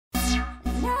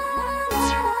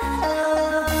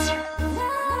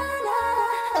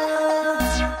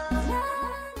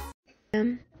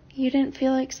didn't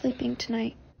feel like sleeping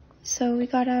tonight, so we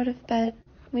got out of bed.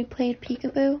 We played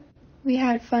peekaboo. We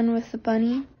had fun with the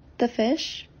bunny, the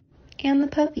fish, and the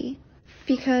puppy.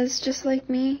 Because just like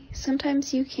me,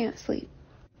 sometimes you can't sleep.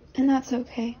 And that's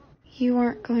okay. You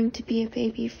aren't going to be a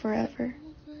baby forever.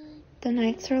 The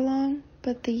nights are long,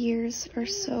 but the years are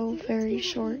so very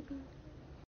short.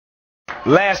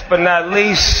 Last but not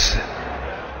least,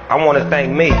 I want to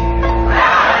thank me.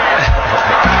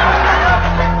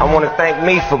 I want to thank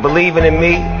me for believing in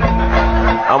me.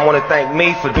 I want to thank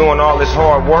me for doing all this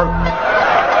hard work.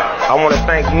 I want to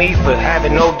thank me for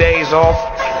having no days off.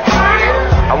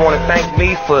 I want to thank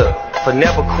me for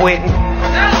never quitting.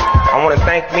 I want to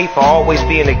thank me for always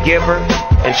being a giver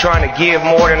and trying to give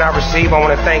more than I receive. I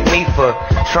want to thank me for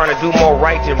trying to do more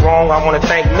right than wrong. I want to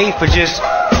thank me for just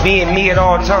being me at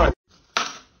all times.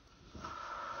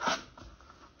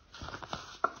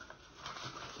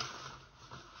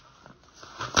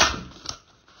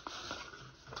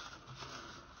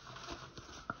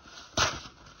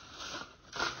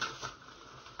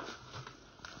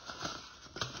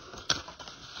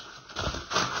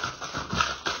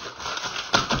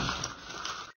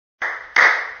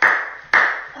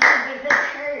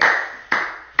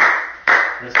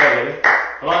 Let's go, baby.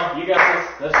 Come on, you got this.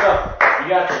 Let's go. You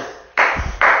got this.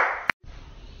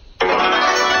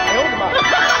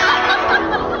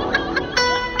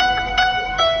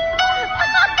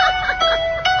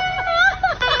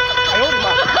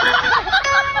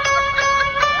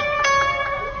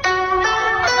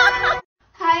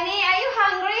 Honey, are you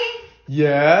hungry?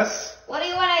 Yes. What do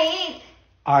you want to eat?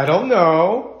 I don't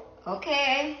know.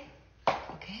 Okay.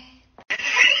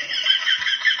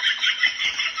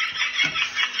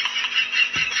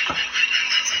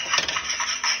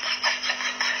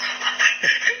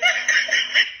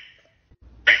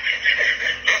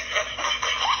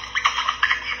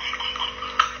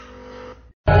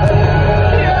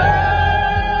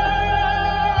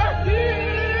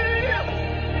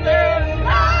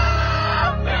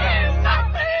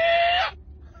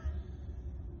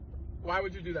 Why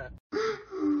would you do that?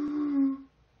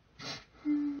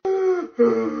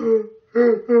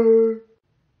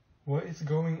 What is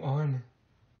going on?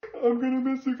 I'm gonna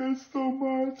miss you guys so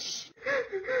much.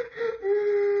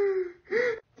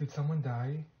 Did someone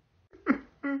die?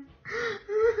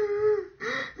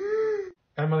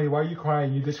 Emily, why are you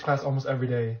crying? You ditch class almost every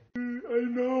day. I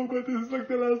know, but this is like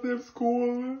the last day of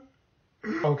school.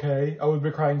 Okay, I would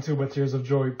be crying too, but tears of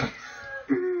joy.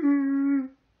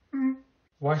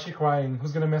 Why is she crying?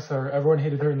 Who's gonna miss her? Everyone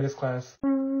hated her in this class.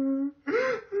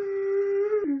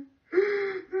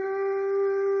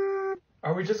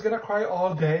 Are we just gonna cry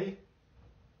all day?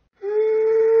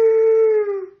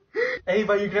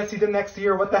 Ava, you're gonna see them next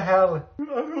year. What the hell? I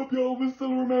hope y'all will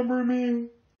still remember me.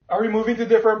 Are we moving to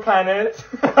different planets?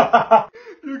 You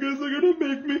guys are gonna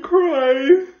make me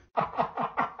cry.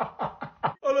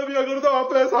 All of you are going to the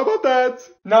office. How about that?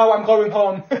 No, I'm going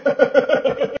home.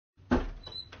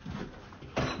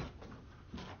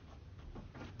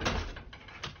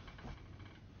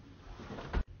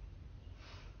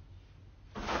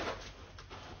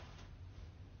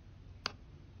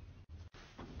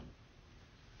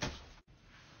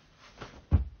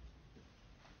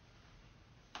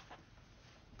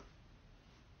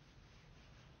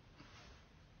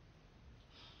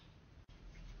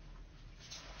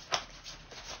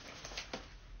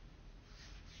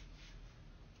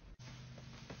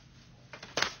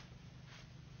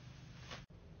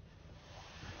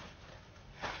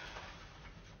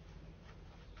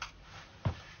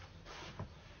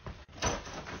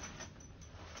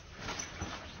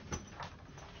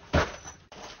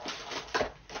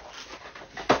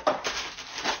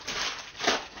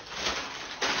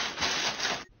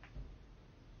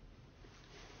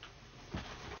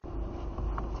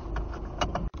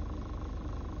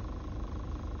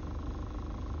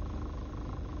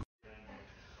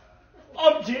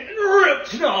 I'm getting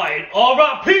ripped tonight. All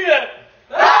right, Peanut.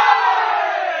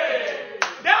 Hey!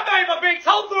 That made my big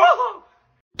toe throw.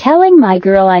 Telling my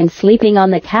girl I'm sleeping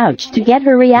on the couch to get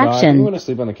her reaction. No, I want to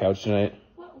sleep on the couch tonight.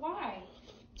 Why?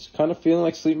 Just kind of feeling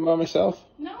like sleeping by myself.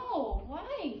 No,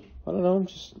 why? I don't know, I'm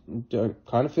just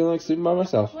kind of feeling like sleeping by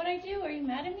myself. What'd I do? Are you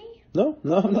mad at me? No,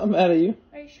 I'm not mad at you.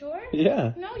 Are you sure?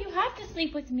 Yeah. No, you have to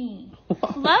sleep with me.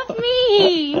 Love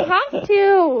me. You have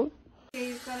to.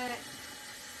 You've got to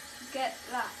get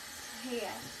that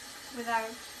here without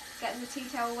getting the tea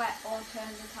towel wet or turn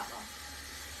the tap off.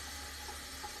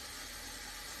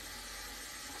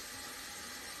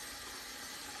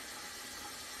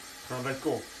 Can I let go?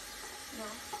 No.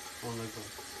 I want to let go.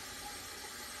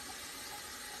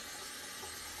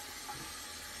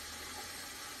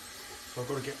 So I've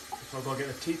got to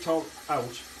get the tea towel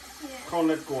out. Yeah. Can't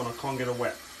let go and I can't get it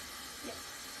wet. Yeah.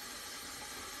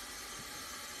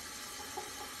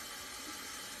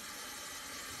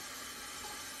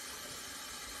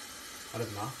 I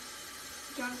don't know.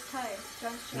 Do you want to tell you? Do you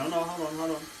want to No, no,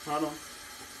 hold on.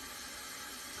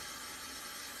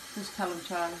 Just tell him,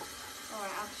 Charlie.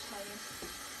 Alright, I'll just tell you.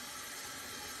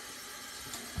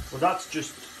 Well, that's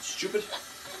just stupid.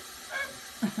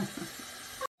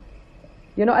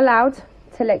 You're not allowed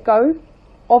to let go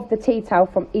of the tea towel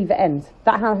from either end.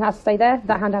 That hand has to stay there,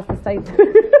 that hand has to stay there.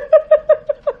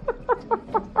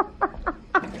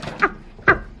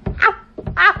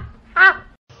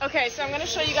 Okay, so I'm going to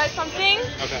show you guys something.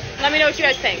 Okay. Let me know what you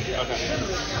guys think. Okay.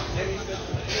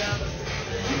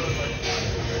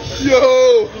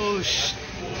 Yo! Oh,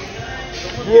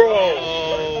 bro!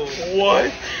 Oh.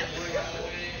 What?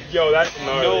 Yo, that's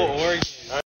gnarly. No organ.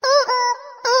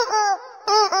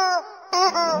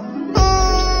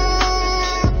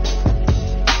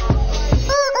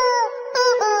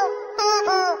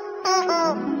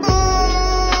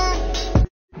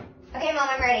 Okay, Mom,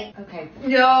 I'm ready. Okay.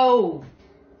 No!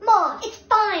 Mom, it's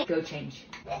fine. Go change.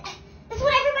 That's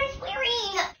what everybody's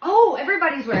wearing. Oh,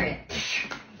 everybody's wearing it.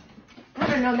 I would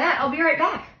have known that. I'll be right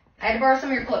back. I had to borrow some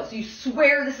of your clothes. You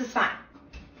swear this is fine?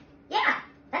 Yeah,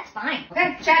 that's fine.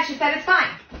 Okay, Chad, she said it's fine.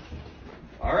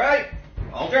 Alright,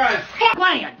 I'll drive.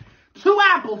 Plan. 2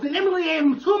 apples and Emily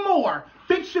and 2 more.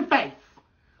 Fix your face.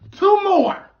 2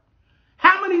 more.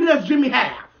 How many does Jimmy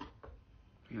have?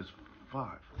 He has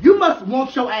 5. You must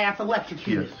want your ass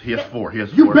electrocuted. He has 4. He has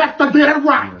 4. You best to get it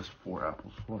right. He has 4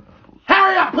 apples. 4 apples.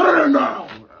 Hurry up, put it in now.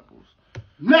 4 apples.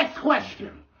 Next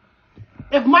question.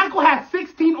 If Michael has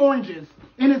 16 oranges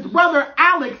and his brother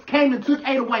Alex came and took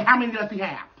 8 away, how many does he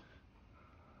have?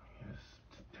 He has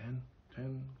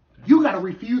 10. You gotta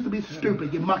refuse to be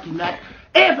stupid, you mucky nut.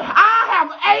 If I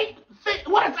have 8,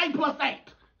 what is 8 plus 8?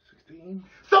 16.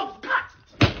 So,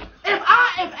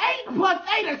 if 8 plus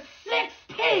 8 is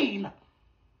 16,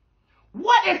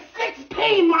 what is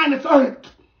 16 minus 8?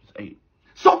 It's 8.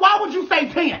 So why would you say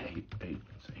 10? 8.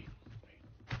 It's 8.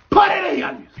 Put it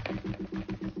in.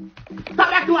 Stop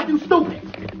acting like you stupid.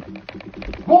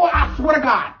 Boy, I swear to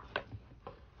God.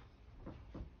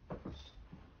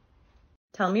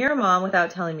 Tell me you're a mom without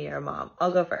telling me you're a mom.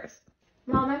 I'll go first.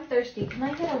 Mom, I'm thirsty. Can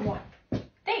I get a one?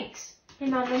 Thanks. Hey,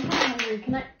 Mom, I'm kinda hungry.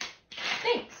 Can I...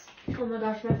 Thanks. Oh my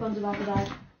gosh, my phone's about to die.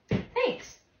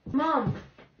 Thanks. Mom,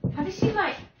 have you seen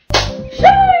my...